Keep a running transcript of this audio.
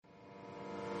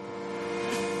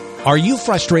Are you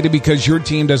frustrated because your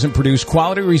team doesn't produce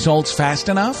quality results fast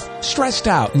enough? Stressed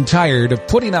out and tired of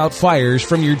putting out fires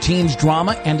from your team's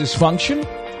drama and dysfunction?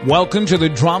 Welcome to the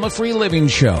Drama-Free Living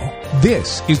Show.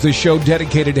 This is the show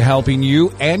dedicated to helping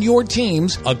you and your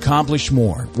teams accomplish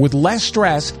more with less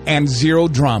stress and zero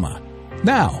drama.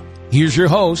 Now, here's your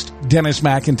host, Dennis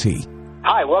McEntee.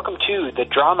 Hi, welcome to the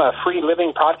Drama-Free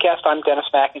Living Podcast. I'm Dennis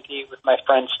McEntee with my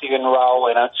friend Stephen Rao.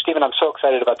 And Stephen, I'm so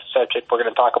excited about the subject we're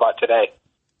going to talk about today.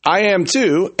 I am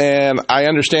too, and I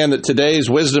understand that today's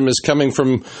wisdom is coming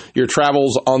from your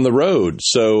travels on the road,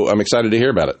 so I'm excited to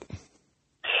hear about it.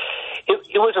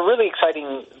 It was a really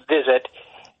exciting visit,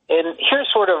 and here's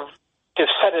sort of to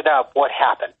set it up what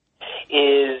happened.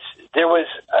 Is there was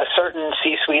a certain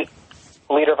C-suite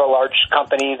leader of a large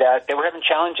company that they were having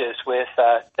challenges with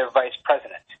their vice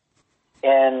president,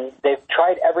 and they've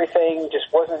tried everything,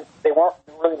 they weren't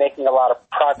really making a lot of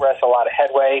progress, a lot of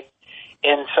headway.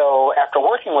 And so after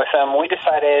working with them, we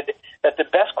decided that the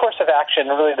best course of action,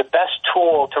 really the best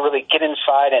tool to really get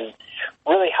inside and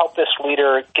really help this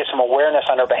leader get some awareness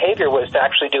on their behavior was to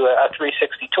actually do a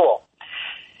 360 tool.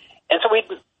 And so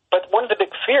but one of the big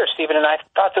fears, Stephen, and I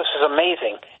thought this was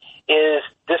amazing, is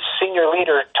this senior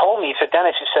leader told me, he said,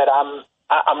 Dennis, he said, I'm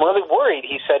really worried,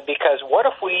 he said, because what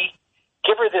if we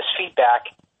give her this feedback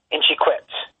and she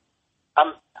quits?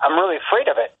 I'm really afraid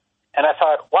of it. And I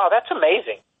thought, wow, that's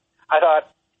amazing.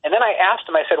 And then I asked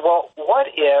him, I said, well, what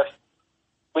if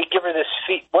we give her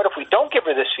what if we don't give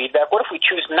her this feedback? What if we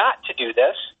choose not to do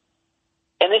this?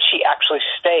 And then she actually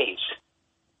stays.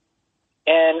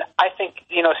 And I think,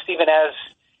 Stephen,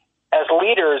 as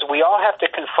leaders, we all have to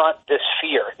confront this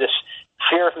fear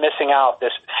of missing out,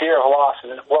 this fear of loss.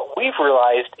 And what we've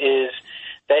realized is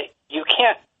that you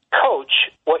can't coach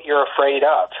what you're afraid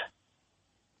of.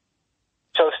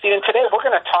 So, Stephen, today we're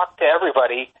going to talk to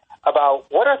everybody about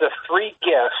what are the 3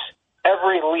 gifts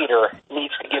every leader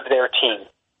needs to give their team.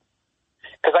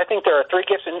 Because I think there are 3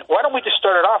 gifts, and why don't we just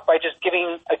start it off by just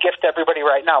giving a gift to everybody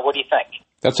right now? What do you think?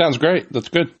 That sounds great.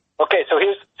 That's good. Okay, so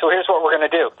here's what we're going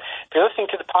to do. If you're listening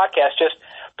to the podcast, just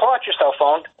pull out your cell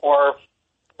phone or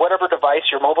whatever device,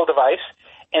 your mobile device,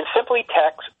 and simply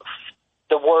text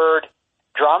the word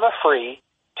drama-free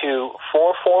to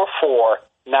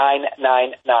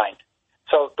 444-999.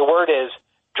 So the word is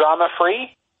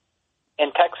drama-free, and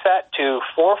text that to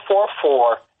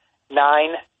 444-999.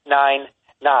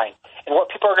 And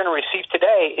what people are going to receive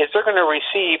today is they're going to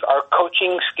receive our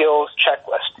coaching skills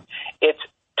checklist. It's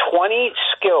 20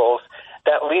 skills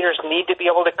that leaders need to be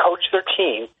able to coach their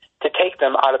team to take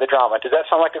them out of the drama. Does that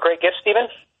sound like a great gift, Stephen?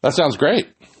 That sounds great.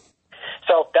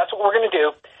 So that's what we're going to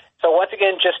do. So once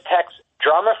again, just text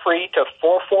drama-free to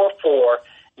 444-999,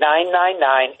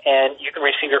 and you can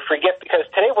receive your free gift, because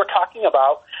today we're talking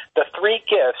about the 3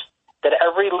 gifts that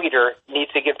every leader needs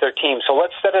to give their team. So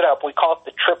let's set it up. We call it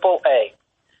the triple A.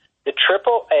 The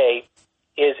triple A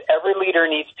is every leader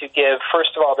needs to give,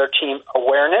 first of all, their team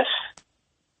awareness.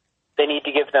 They need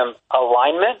to give them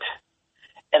alignment,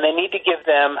 and they need to give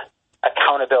them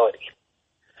accountability.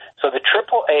 So the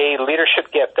triple A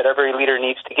leadership gift that every leader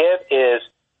needs to give is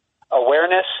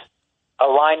awareness,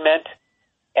 alignment,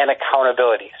 and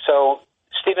accountability. So,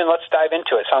 Stephen, let's dive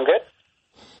into it. Sound good?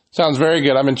 Sounds very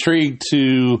good. I'm intrigued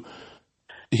to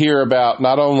hear about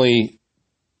not only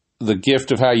the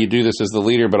gift of how you do this as the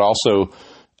leader, but also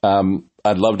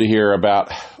I'd love to hear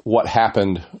about what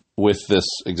happened with this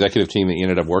executive team that you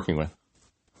ended up working with.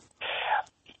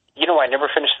 I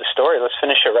never finished the story. Let's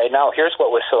finish it right now. Here's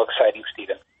what was so exciting,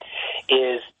 Stephen,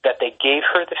 is that they gave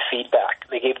her the feedback.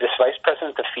 They gave this vice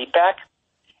president the feedback,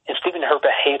 and Stephen, her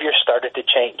behavior started to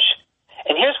change.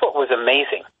 And here's what was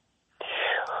amazing,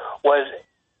 was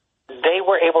they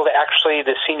were able to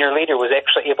the senior leader was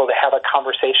actually able to have a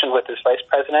conversation with this vice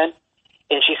president.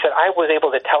 And she said, I was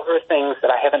able to tell her things that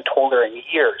I haven't told her in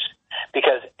years,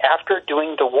 because after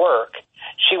doing the work,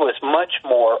 she was much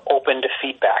more open to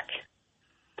feedback.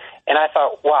 And I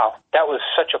thought, wow, that was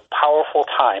such a powerful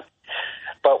time.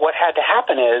 But what had to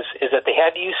happen is that they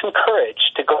had to use some courage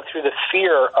to go through the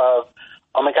fear of,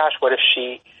 oh my gosh, what if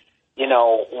she,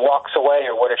 walks away,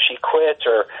 or what if she quits,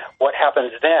 or what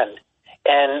happens then?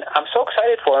 And I'm so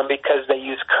excited for them because they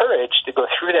use courage to go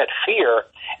through that fear,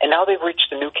 and now they've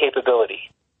reached a new capability.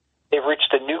 They've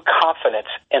reached a new confidence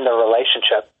in their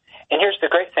relationship. And here's the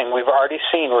great thing. We've already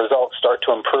seen results start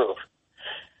to improve.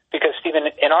 Because, Stephen,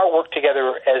 in our work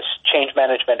together as change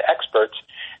management experts,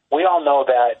 we all know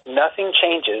that nothing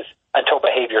changes until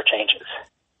behavior changes.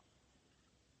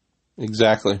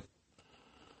 Exactly.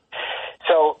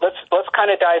 So let's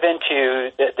kind of dive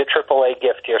into the AAA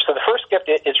gift here. So the first gift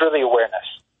is really awareness.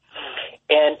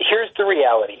 And here's the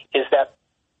reality, is that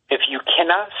if you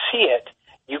cannot see it,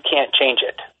 you can't change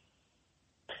it.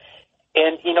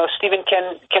 And, Stephen,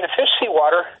 can a fish see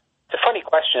water? It's a funny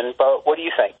question, but what do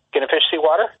you think? Can a fish see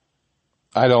water?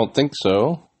 I don't think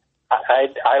so.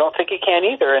 I don't think it can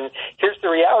either. And here's the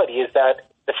reality is that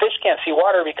the fish can't see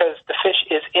water because the fish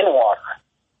is in water.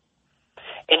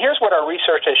 And here's what our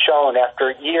research has shown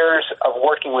after years of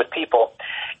working with people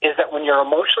is that when you're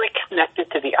emotionally connected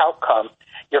to the outcome,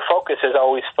 your focus is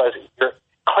always fuzzy. Your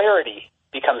clarity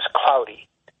becomes cloudy.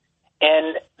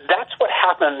 And that's what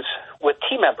happens with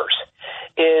team members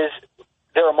is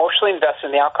they're emotionally invested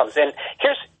in the outcomes. And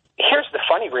here's the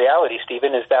funny reality,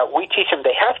 Stephen, is that we teach them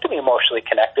they have to be emotionally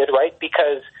connected, right?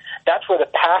 Because that's where the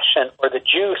passion or the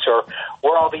juice or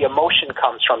where all the emotion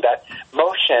comes from. That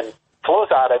motion flows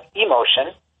out of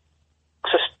emotion.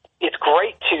 So it's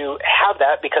great to have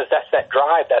that because that's that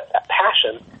drive, that's that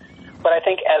passion. But I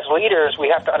think as leaders, we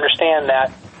have to understand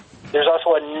that there's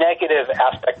also a negative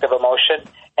aspect of emotion,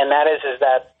 and that is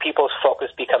that people's focus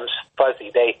becomes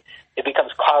fuzzy. It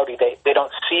becomes cloudy. They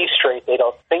don't see straight. They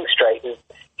don't think straight. And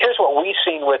here's what we've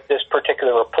seen with this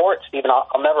particular report, Stephen.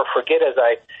 I'll never forget as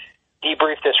I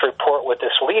debriefed this report with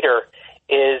this leader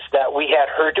is that we had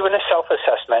her doing a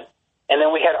self-assessment, and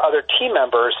then we had other team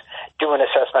members do an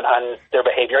assessment on their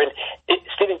behavior. And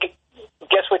Stephen,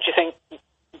 guess what you think?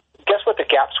 Guess what the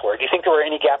gaps were? Do you think there were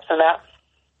any gaps in that?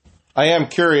 I am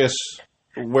curious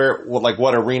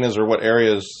what arenas or what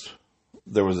areas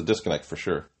there was a disconnect for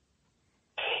sure.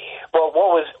 Well,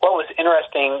 what was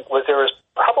interesting was there was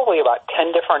probably about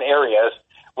 10 different areas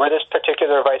where this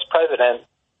particular vice president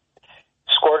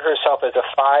scored herself as a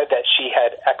 5, that she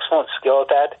had excellent skill at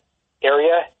that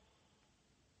area.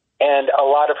 And a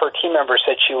lot of her team members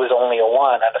said she was only a 1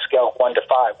 on a scale of 1 to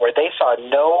 5, where they saw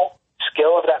no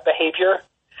skill of that behavior,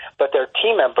 but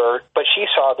she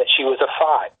saw that she was a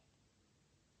 5.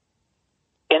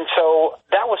 And so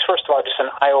that was, first of all, just an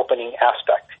eye-opening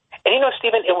aspect. And,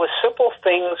 Stephen, it was simple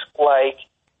things like,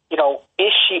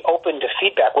 is she open to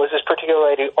feedback? Was this particular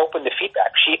lady open to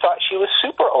feedback? She thought she was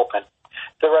super open.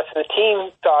 The rest of the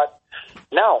team thought,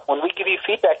 no, when we give you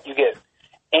feedback, you get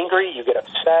angry, you get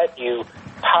upset,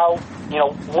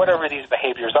 whatever these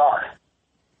behaviors are.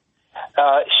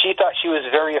 She thought she was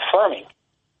very affirming.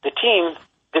 The team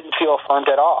didn't feel affirmed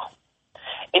at all.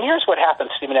 And here's what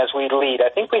happens, Stephen, as we lead. I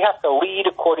think we have to lead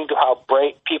according to how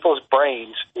people's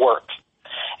brains work.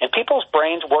 And people's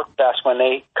brains work best when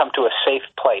they come to a safe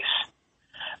place.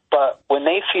 But when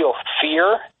they feel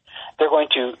fear, they're going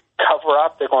to cover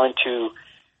up, they're going to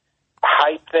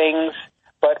hide things.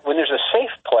 But when there's a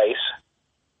safe place,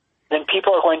 then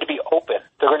people are going to be open.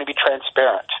 They're going to be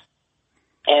transparent.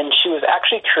 And she was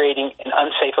actually creating an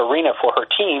unsafe arena for her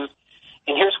team.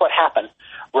 And here's what happened.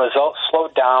 Results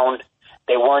slowed down.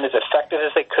 They weren't as effective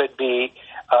as they could be.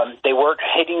 They weren't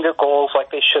hitting their goals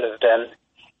like they should have been.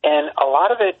 And a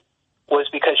lot of it was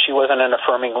because she wasn't an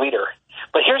affirming leader.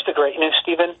 But here's the great news,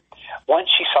 Stephen. Once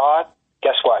she saw it,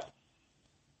 guess what?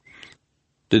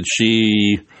 Did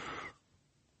she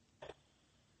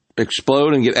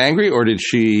explode and get angry, or did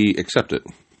she accept it?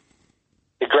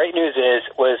 The great news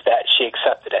was that she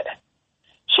accepted it.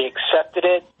 She accepted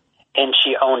it, and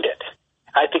she owned it.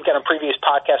 I think on a previous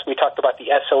podcast we talked about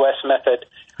the SOS method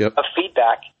of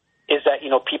feedback is that,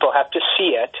 people have to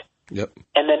see it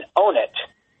and then own it,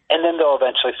 and then they'll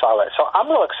eventually follow it. So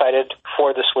I'm real excited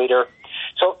for this leader.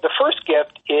 So the first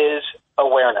gift is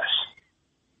awareness.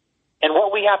 And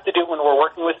what we have to do when we're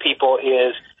working with people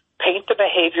is paint the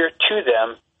behavior to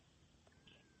them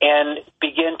and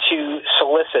begin to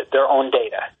solicit their own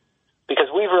data, because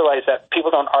we've realized that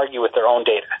people don't argue with their own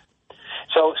data.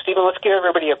 So, Stephen, let's give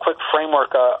everybody a quick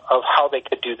framework of how they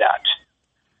could do that.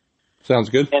 Sounds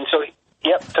good. And so,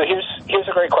 so here's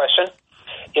a great question,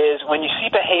 is when you see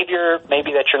behavior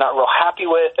maybe that you're not real happy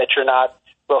with, that you're not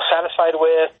real satisfied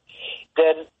with,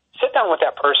 then sit down with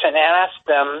that person and ask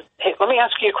them, hey, let me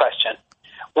ask you a question.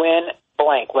 When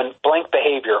blank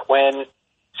behavior, when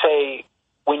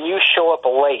you show up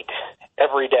late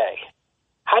every day,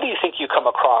 how do you think you come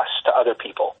across to other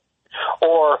people?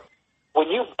 Or when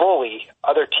you bully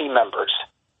other team members,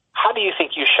 how do you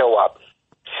think you show up?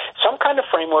 Some kind of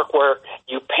framework where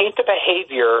you paint the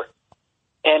behavior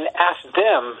and ask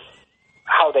them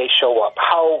how they show up,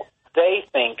 how they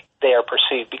think they are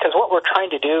perceived. Because what we're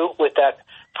trying to do with that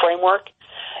framework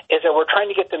is that we're trying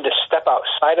to get them to step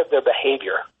outside of their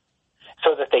behavior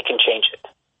so that they can change it.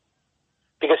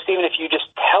 Because, Stephen, if you just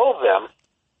tell them,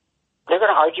 they're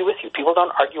going to argue with you. People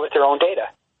don't argue with their own data.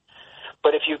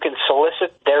 But if you can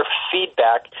solicit their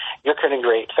feedback, you're going to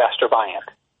create faster buy-in.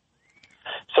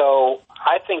 So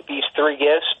I think these 3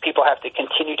 gifts, people have to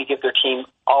continue to give their team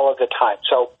all of the time.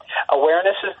 So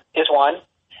awareness is one,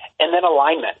 and then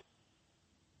alignment.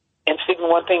 And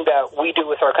Stephen, one thing that we do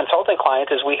with our consulting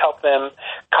clients is we help them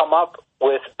come up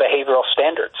with behavioral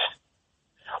standards.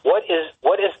 What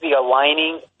is the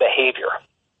aligning behavior?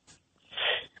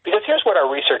 Because here's what our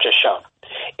research has shown,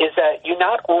 is that you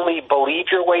not only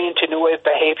believe your way into a new way of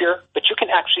behavior, but you can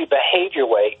actually behave your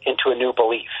way into a new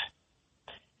belief.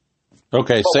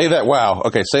 Okay, say that. Wow.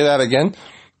 Okay, say that again.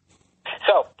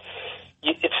 So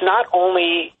it's not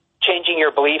only changing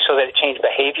your belief so that it changes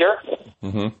behavior.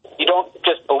 Mm-hmm. You don't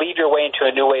just believe your way into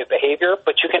a new way of behavior,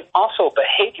 but you can also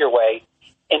behave your way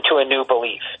into a new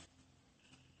belief.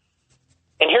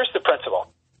 And here's the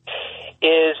principle,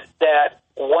 is that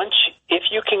if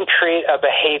you can create a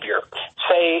behavior,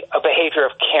 say a behavior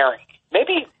of caring,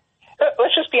 maybe,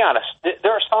 let's just be honest,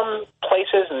 there are some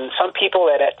places and some people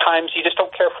that at times you just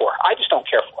don't care for. I just don't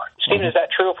care for. Stephen, is that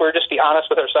true if we're just be honest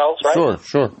with ourselves, right? Sure.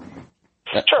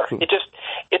 Sure.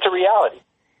 It's a reality.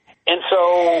 And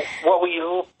so what we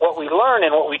learn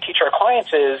and what we teach our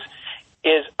clients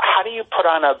is how do you put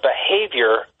on a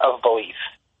behavior of belief?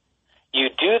 You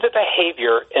do the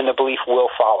behavior and the belief will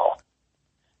follow.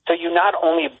 So you not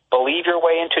only believe your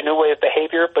way into a new way of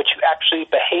behavior, but you actually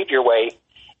behave your way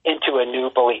into a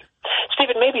new belief.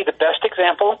 Stephen, maybe the best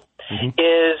example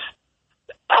is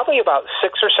probably about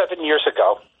 6 or 7 years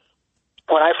ago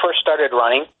when I first started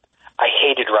running. I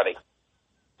hated running.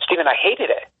 Stephen, I hated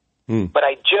it, but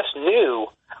I just knew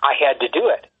I had to do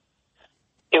it.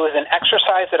 It was an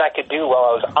exercise that I could do while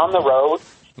I was on the road,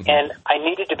 and I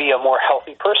needed to be a more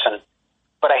healthy person,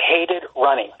 but I hated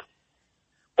running.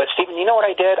 But, Stephen, you know what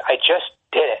I did? I just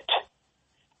did it.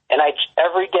 And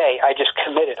every day I just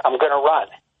committed, I'm going to run,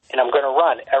 and I'm going to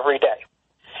run every day.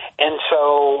 And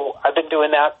so I've been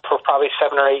doing that for probably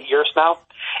 7 or 8 years now.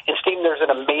 And, Stephen, there's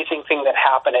an amazing thing that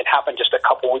happened. It happened just a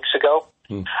couple weeks ago.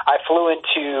 I flew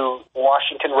into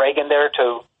Washington Reagan there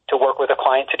to work with a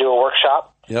client to do a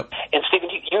workshop. Yep. And,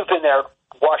 Stephen, you've been there,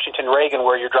 Washington Reagan,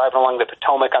 where you're driving along the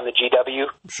Potomac on the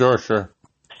GW. Sure.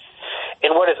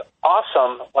 And what is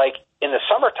awesome, like in the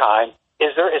summertime,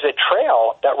 is there is a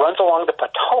trail that runs along the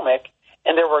Potomac,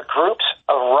 and there were groups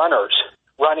of runners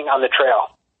running on the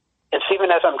trail. And,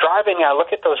 Stephen, as I'm driving, I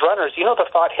look at those runners. You know,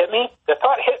 the thought hit me? The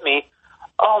thought hit me,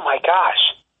 oh, my gosh,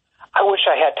 I wish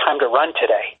I had time to run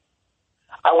today.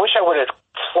 I wish I would have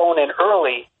flown in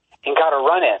early and got a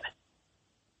run in.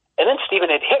 And then, Stephen,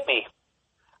 it hit me.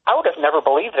 I would have never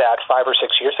believed that 5 or 6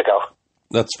 years ago.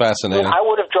 That's fascinating. I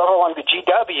would have drove along the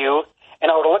GW,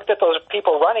 and I would have looked at those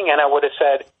people running, and I would have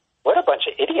said, what a bunch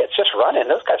of idiots just running.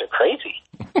 Those guys are crazy.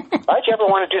 Why'd you ever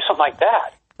want to do something like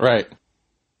that? Right.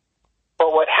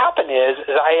 But what happened is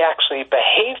I actually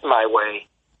behaved my way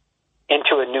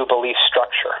into a new belief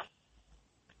structure.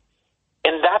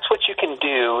 And that's what you can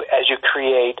do as you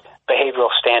create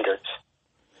behavioral standards.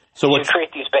 So you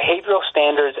create these behavioral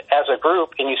standards as a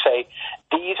group, and you say,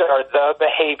 these are the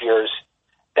behaviors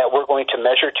that we're going to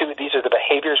measure to. These are the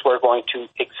behaviors we're going to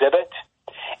exhibit.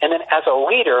 And then as a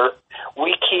leader,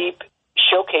 we keep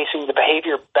showcasing the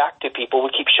behavior back to people.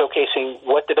 We keep showcasing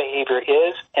what the behavior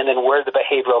is and then where the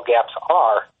behavioral gaps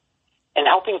are and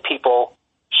helping people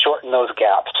shorten those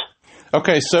gaps.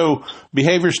 Okay, so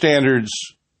behavior standards,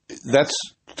 that's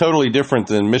totally different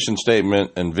than mission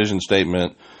statement and vision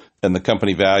statement and the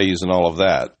company values and all of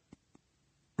that,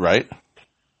 right?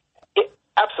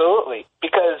 Absolutely,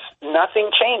 because nothing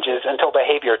changes until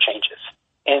behavior changes.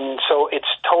 And so it's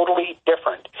totally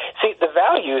different. See, the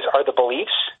values are the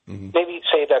beliefs, maybe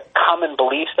say the common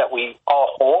beliefs that we all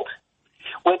hold,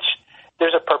 which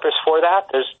there's a purpose for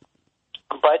that.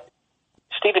 But,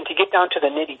 Stephen, to get down to the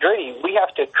nitty-gritty, we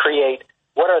have to create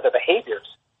what are the behaviors.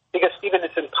 Because, Stephen,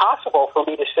 it's impossible for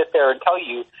me to sit there and tell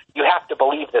you, you have to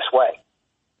believe this way.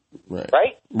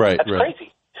 Right? That's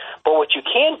crazy. But what you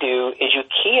can do is you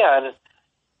can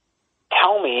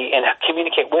tell me and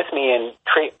communicate with me and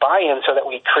create buy-in so that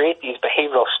we create these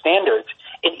behavioral standards.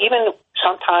 And even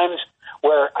sometimes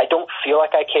where I don't feel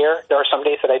like I care, there are some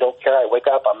days that I don't care. I wake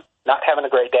up, I'm not having a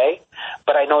great day,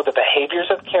 but I know the behaviors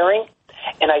of caring,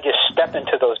 and I just step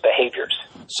into those behaviors.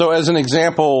 So as an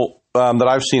example that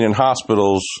I've seen in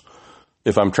hospitals,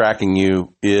 if I'm tracking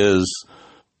you, is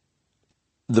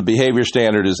the behavior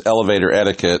standard is elevator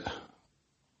etiquette,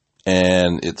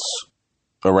 and it's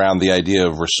around the idea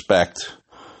of respect.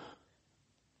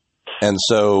 And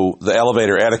so the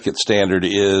elevator etiquette standard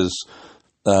is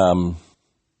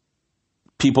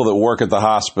people that work at the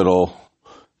hospital,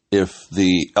 if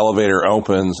the elevator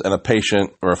opens and a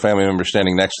patient or a family member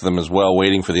standing next to them as well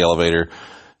waiting for the elevator,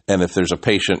 and if there's a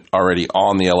patient already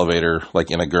on the elevator,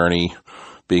 like in a gurney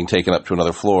being taken up to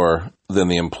another floor, then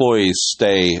the employees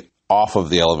stay off of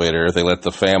the elevator. They let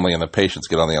the family and the patients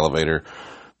get on the elevator,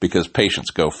 because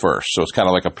patients go first. So it's kind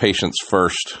of like a patients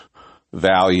first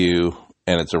value,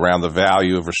 and it's around the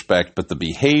value of respect, but the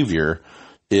behavior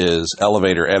is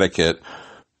elevator etiquette.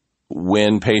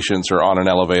 When patients are on an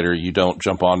elevator, you don't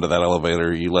jump onto that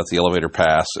elevator. You let the elevator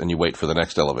pass, and you wait for the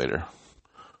next elevator.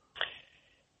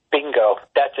 Bingo.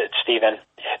 That's it, Stephen.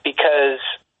 Because,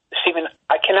 Stephen,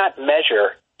 I cannot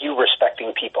measure you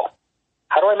respecting people.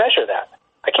 How do I measure that?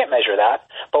 I can't measure that.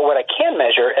 But what I can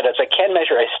measure is I can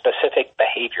measure a specific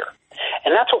behavior.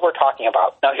 And that's what we're talking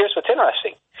about. Now, here's what's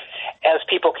interesting. As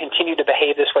people continue to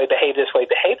behave this way, they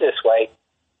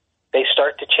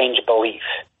start to change belief.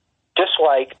 Just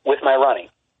like with my running.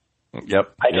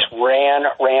 Yep. I just ran,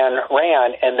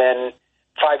 and then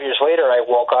 5 years later I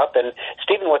woke up, and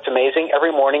Stephen, what's amazing,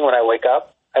 every morning when I wake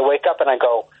up and I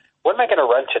go, what am I going to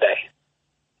run today?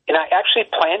 And I actually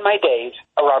plan my days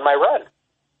around my run.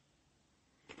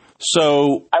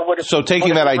 So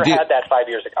taking that idea, had that 5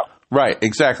 years ago. Right,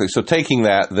 exactly. So taking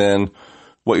that, then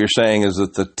what you're saying is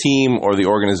that the team or the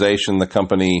organization, the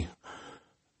company,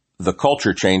 the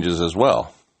culture changes as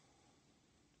well.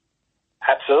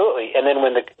 Absolutely. And then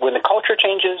when the culture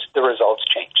changes, the results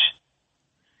change.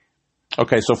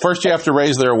 Okay, so first you have to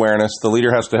raise their awareness. The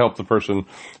leader has to help the person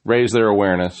raise their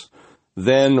awareness.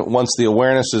 Then once the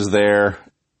awareness is there,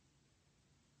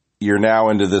 you're now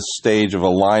into this stage of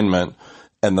alignment.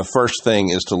 And the first thing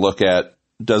is to look at,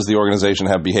 does the organization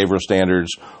have behavioral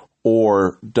standards,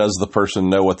 or does the person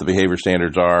know what the behavior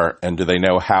standards are, and do they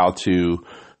know how to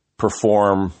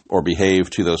perform or behave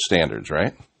to those standards,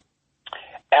 right?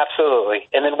 Absolutely.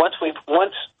 And then once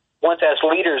as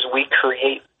leaders we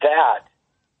create that,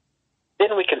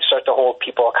 then we can start to hold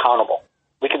people accountable.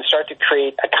 We can start to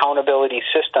create accountability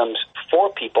systems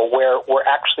for people where we're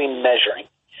actually measuring.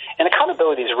 And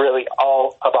accountability is really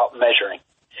all about measuring.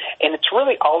 And it's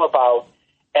really all about,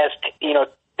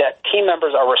 that team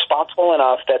members are responsible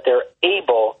enough that they're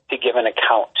able to give an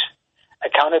account.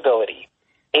 Accountability,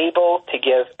 able to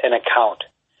give an account,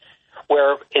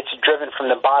 where it's driven from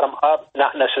the bottom up,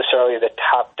 not necessarily the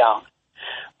top down.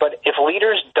 But if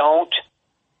leaders don't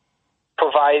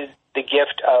provide the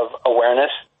gift of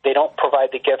awareness, they don't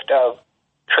provide the gift of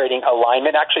creating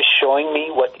alignment, actually showing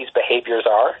me what these behaviors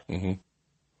are,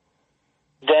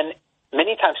 then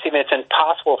many times, Stephen, it's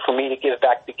impossible for me to give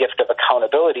back the gift of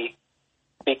accountability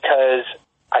because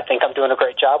I think I'm doing a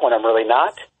great job when I'm really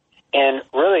not. And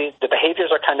really, the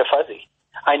behaviors are kind of fuzzy.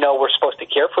 I know we're supposed to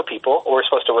care for people, or we're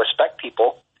supposed to respect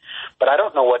people, but I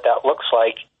don't know what that looks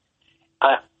like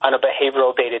on a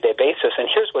behavioral day-to-day basis. And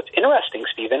here's what's interesting,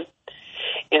 Stephen,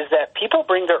 is that people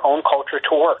bring their own culture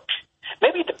to work.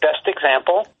 Maybe the best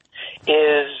example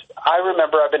is, I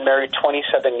remember I've been married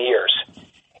 27 years.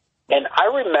 And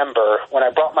I remember when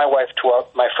I brought my wife to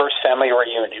my first family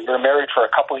reunion. We were married for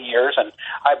a couple of years, and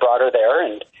I brought her there.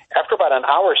 And after about an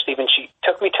hour, Stephen, she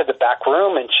took me to the back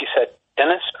room, and she said,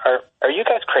 Dennis, are you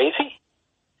guys crazy?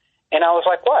 And I was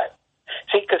like, what?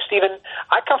 See, because, Stephen,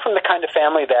 I come from the kind of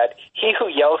family that he who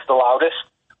yells the loudest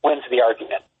wins the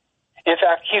argument. In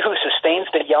fact, he who sustains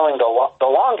the yelling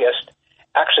the longest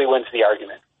actually wins the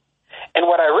argument. And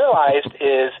what I realized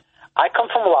is I come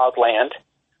from loud land.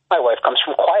 My wife comes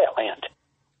from quiet land.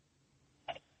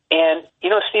 And,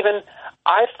 Stephen,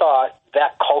 I thought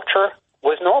that culture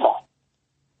was normal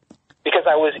because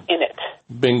I was in it.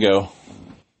 Bingo.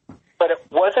 But it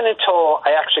wasn't until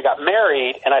I actually got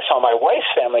married and I saw my wife's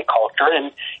family culture,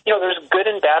 and, there's good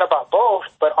and bad about both,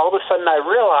 but all of a sudden I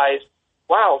realized,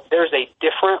 wow, there's a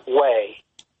different way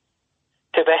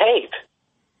to behave.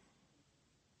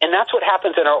 And that's what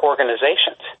happens in our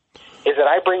organizations, is that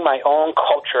I bring my own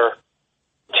culture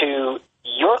to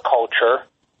your culture,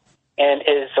 and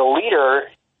as a leader,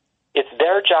 it's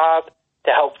their job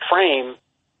to help frame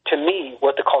to me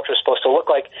what the culture is supposed to look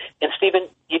like. And Stephen,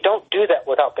 you don't do that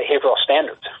without behavioral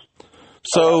standards.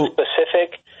 So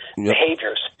specific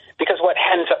behaviors. Because what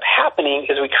ends up happening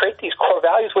is we create these core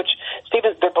values, which,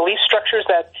 Stephen, they're belief structures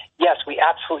that, yes, we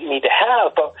absolutely need to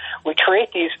have, but we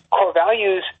create these core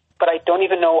values, but I don't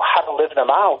even know how to live them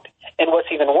out. And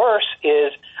what's even worse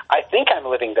is I think I'm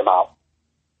living them out,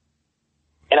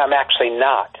 and I'm actually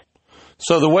not.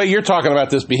 So the way you're talking about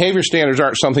this, behavior standards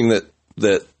aren't something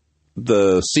that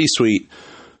the C-suite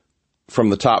from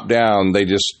the top down, they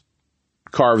just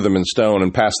carve them in stone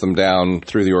and pass them down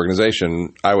through the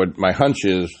organization. My hunch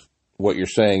is what you're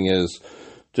saying is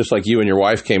just like you and your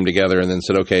wife came together and then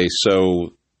said, okay,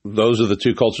 so those are the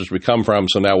two cultures we come from.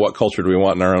 So now what culture do we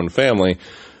want in our own family?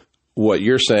 What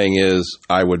you're saying is,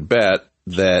 I would bet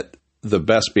that the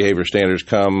best behavior standards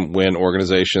come when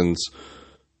organizations,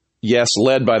 yes,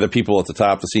 led by the people at the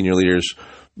top, the senior leaders,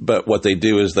 but what they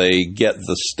do is they get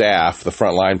the staff, the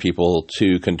frontline people,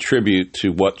 to contribute to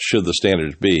what should the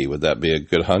standards be. Would that be a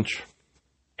good hunch?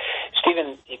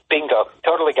 Bingo.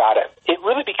 Totally got it. It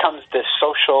really becomes this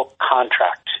social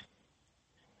contract.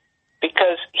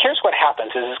 Because here's what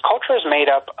happens is culture is made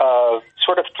up of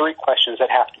sort of three questions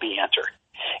that have to be answered.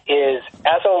 Is,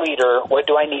 as a leader, what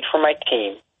do I need from my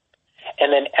team?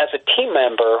 And then as a team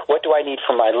member, what do I need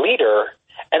from my leader?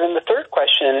 And then the third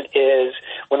question is,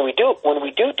 when we do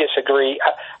disagree,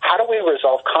 how do we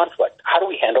resolve conflict? How do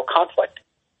we handle conflict?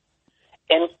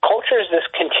 And culture is this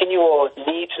continual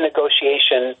needs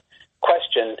negotiation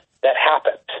question that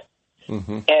happens.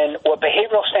 Mm-hmm. And what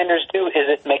behavioral standards do is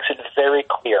it makes it very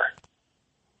clear.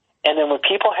 And then when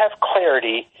people have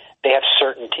clarity, they have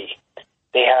certainty.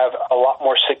 They have a lot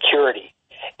more security.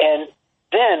 And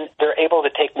then they're able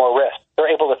to take more risk. They're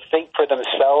able to think for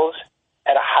themselves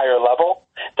at a higher level.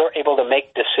 They're able to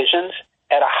make decisions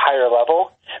at a higher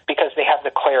level because they have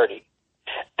the clarity.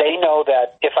 They know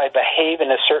that if I behave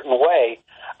in a certain way,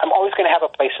 I'm always going to have a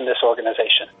place in this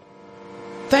organization.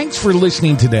 Thanks for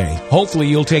listening today. Hopefully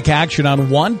you'll take action on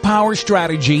one power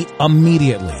strategy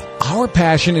immediately. Our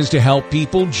passion is to help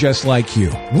people just like you.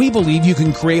 We believe you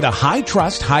can create a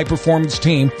high-trust, high-performance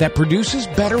team that produces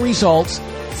better results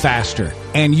faster.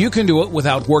 And you can do it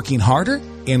without working harder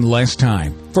in less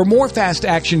time. For more fast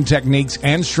action techniques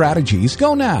and strategies,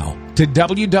 go now to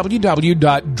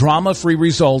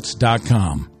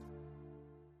www.dramafreeresults.com.